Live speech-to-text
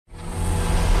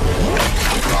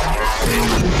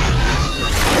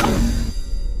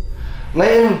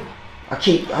Leighton,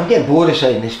 I'm getting bored of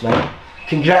saying this, man.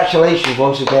 Congratulations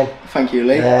once again. Thank you,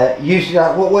 Lee.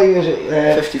 What weight was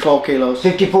it? 54 kilos.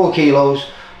 54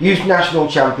 kilos. Youth national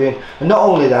champion, and not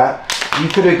only that, you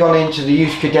could have gone into the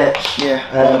youth cadets.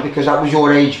 Yeah. Because that was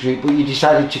your age group, but you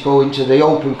decided to go into the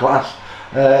open class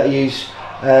youth,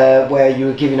 where you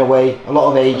were giving away a lot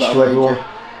of age to everyone.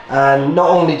 And not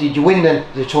only did you win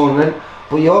the tournament,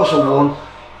 but you also won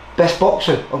best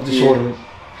boxer of the tournament.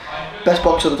 Best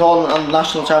boxer of the tournament and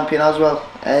national champion as well.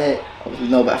 Obviously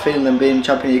no better feeling than being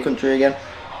champion of your country again.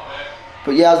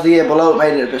 But yeah, as the year below, it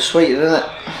made it a bit sweeter, didn't it?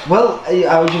 Well,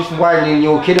 I was just winding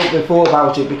your kid up before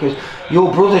about it, because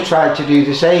your brother tried to do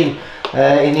the same.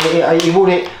 He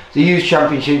won it, the youth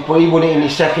championship, but he won it in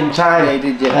his second time. Yeah, he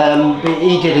did, yeah.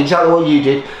 He did exactly what you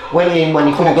did. Went in when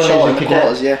he could have gone as a cadet.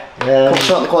 Quarters, yeah. Come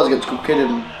short in the quarters against Good Kid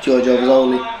and Giorgio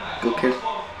Rizzoli. Good kid.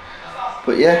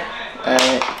 But yeah,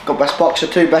 got best boxer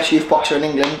too, best youth boxer in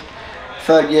England.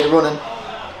 3rd year running.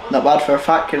 Not bad for a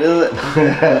fat kid, is it?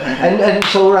 and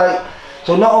so right.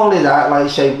 So not only that, like I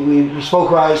say, we spoke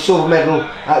about silver medal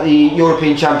at the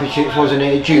European Championships, wasn't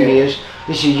it, juniors. Yeah.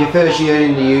 This is your 1st year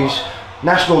in the youth,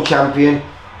 national champion.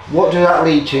 What does that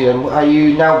lead to then? Are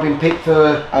you now been picked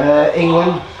for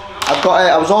England?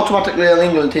 I was automatically on the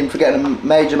England team for getting a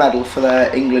major medal for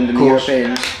England and the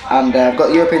Europeans, and I've got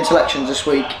the European selections this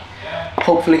week.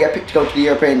 Hopefully get picked to go to the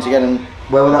Europeans again. And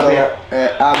where will that be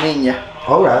at? Armenia.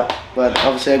 Alright. But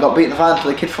obviously I got beaten in the final to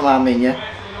the kid from Armenia.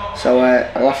 So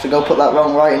I'll have to go put that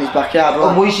wrong right in his backyard. Right?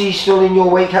 And was he still in your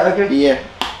weight category? Yeah.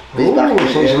 Ooh,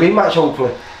 so it's a rematch,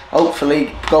 hopefully.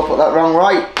 Hopefully, go put that wrong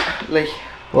right, Lee.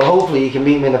 Well, hopefully you can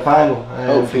beat him in the final,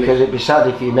 because it'd be sad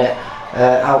if you met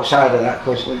outside of that,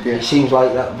 because it seems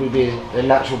like that would be a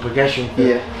natural progression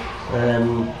for,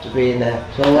 to be in there.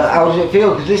 So how does it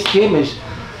feel? Because this gym is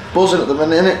buzzing at the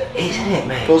minute, isn't it? Isn't it,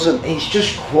 mate? Buzzing. It's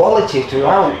just quality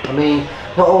throughout. I mean,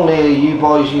 not only are you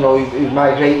boys, you know, who've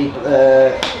migrated,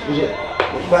 was it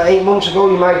about 8 months ago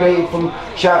you migrated from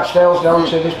Sharpsdale down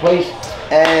to this place?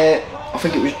 I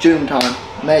think it was June time,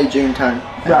 May, June time.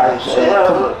 Right,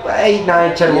 so 8,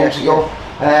 9, 10 months ago.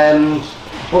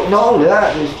 But not only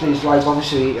that, there's like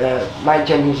obviously Mike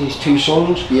Jenkins' 2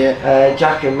 sons,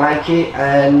 Jack and Mikey,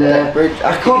 and a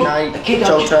kid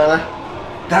Joe Turner.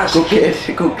 That's good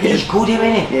kid, good kid. He's good, isn't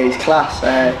he? Yeah, he's class.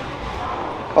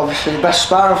 Obviously the best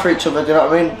sparring for each other, do you know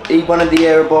what I mean? He won in the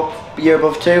year above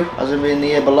 2, as in being the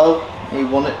year below. He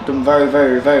won it, done very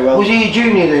well. Was he a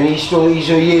junior then? He's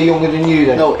a year younger than you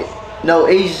then? No,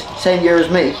 he's same year as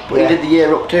me, but he did the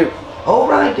year up too. Oh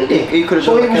right, did he? He could have.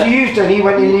 So he was used then. He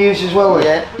went in the youth as well.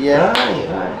 Then? Yeah.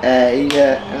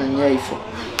 Right.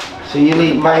 So you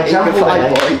need my example.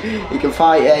 He can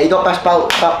fight. He got best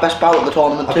bout at the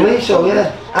tournament too. I believe so.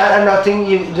 Yeah. And I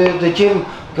think the gym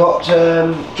got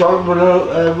joint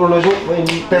runners up in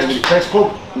best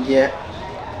club. Yeah.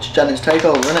 It's Jennings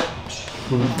takeover, isn't it?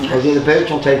 Was it the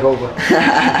Birchall takeover?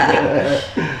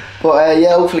 But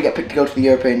yeah, hopefully get picked to go to the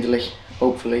Europeans League.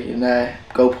 Hopefully, and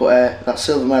go put that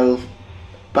silver medal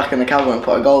back in the camera and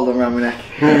put a gold around my neck.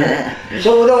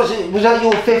 So was that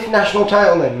your 5th national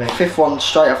title then, mate? 5th one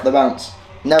straight off the bounce.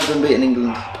 Never been beaten in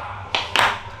England.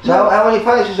 So how many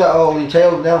fights has that all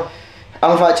entailed now? How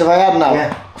many fights have I had now?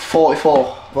 Yeah.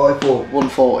 44. 44.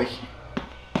 140.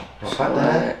 Not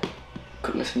bad,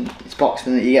 listen, it's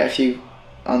boxing, you get a few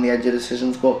on the edge of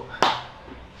decisions, but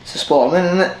it's a sport I'm in,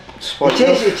 isn't it?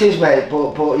 It is, mate.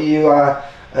 But you are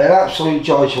an absolute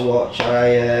joy to watch.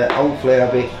 Hopefully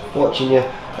I'll be watching you.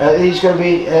 He's going to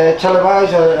be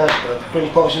televised.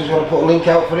 British Boxing is going to put a link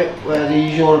out for it, where the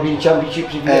European Championships.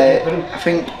 If you get it for him. I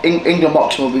think England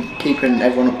Boxing will be keeping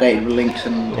everyone updated with links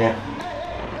and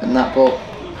that. But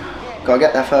got to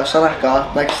get there first, son. Got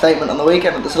to make a statement on the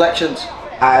weekend with the selections.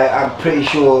 I'm pretty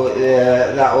sure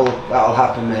that'll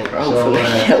happen, mate. Hopefully,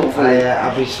 hopefully.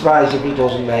 I'll be surprised if it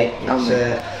doesn't, mate.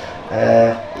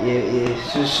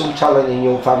 There's some talent in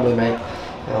your family, mate.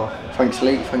 Thanks,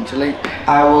 Lee. Thanks, Lee.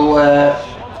 I will.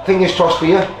 Fingers crossed for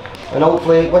you, and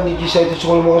hopefully. When did you say the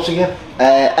tournament was again?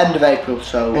 End of April.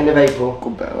 So. End of April.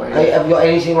 Good bit away. Have you got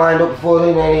anything lined up before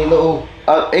then? Any little?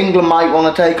 England might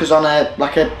want to take us on a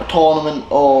tournament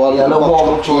or a little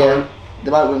warm-up tournament.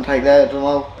 They might want to take there. I don't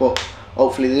know, but.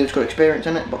 Hopefully they've got experience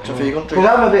in it, boxing for your country.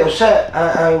 Because I'm a bit upset.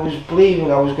 I was believing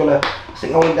I was gonna. I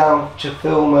think I went down to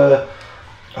film a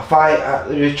fight at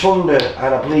the Rotunda,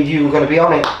 and I believe you were going to be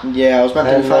on it. Yeah, I was meant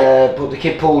to be fight. But the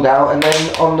kid pulled out, and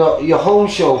then on your home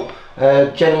show,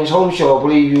 Jennings' home show, I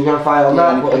believe you were going to fight on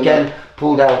that, but again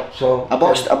pulled out. So I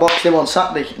boxed him on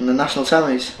Saturday in the national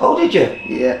semis. Oh, did you?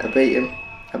 Yeah, I beat him.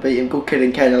 Good kid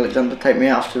in Kane Alexander. Take me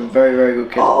after him. Very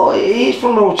good kid. Oh, he's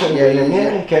from Rotunda.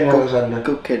 Yeah. Kane Alexander.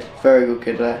 Good kid. Very good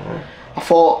kid there. I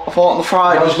fought on the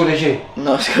Friday. Not as good as you?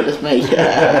 Not as good as me.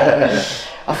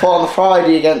 I fought on the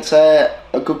Friday against a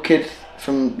good kid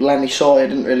from Lenny Sawyer. I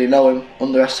didn't really know him,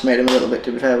 underestimated him a little bit,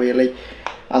 to be fair, really.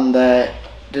 And I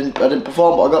didn't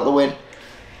perform, but I got the win.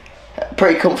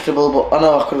 Pretty comfortable, but I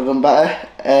know I could have done better.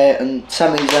 And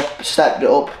Sammy's stepped it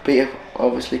up, beat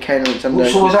obviously Kane Alexander.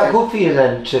 So was that good for you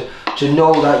then, to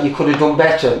know that you could have done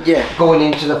better? Yeah. Going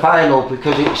into the final,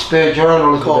 because it spurred you on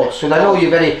a little bit. Because I know you're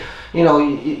very, you know,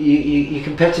 you're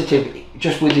competitive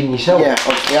just within yourself. Yeah,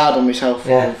 obviously hard on myself.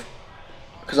 Yeah.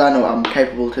 Because I know what I'm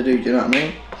capable to do. Do you know what I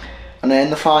mean? And then in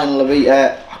the final, I beat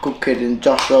a good kid in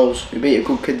Josh Rose. We beat a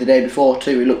good kid the day before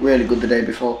too. He looked really good the day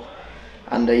before.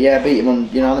 And yeah, I beat him on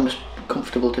unanimous.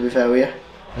 Comfortable, to be fair with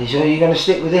you. So are you going to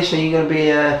stick with this? Are you going to be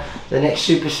the next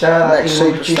superstar? Next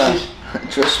superstar.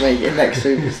 Trust me, your next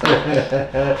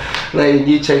superstar. Leighton,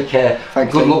 you take care.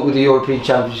 Thanks, good luck with the European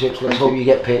Championships. Let's hope you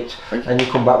get picked and you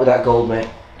come back with that gold, mate.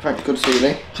 Thanks, good to see you,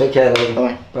 Lee. Take care, Leighton.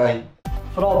 Bye. Bye.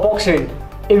 For all boxing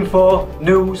info,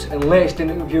 news and latest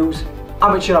interviews,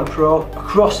 amateur and pro,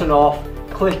 across the north,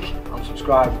 click and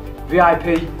subscribe.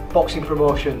 VIP Boxing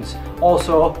Promotions.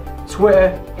 Also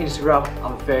Twitter, Instagram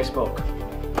and Facebook.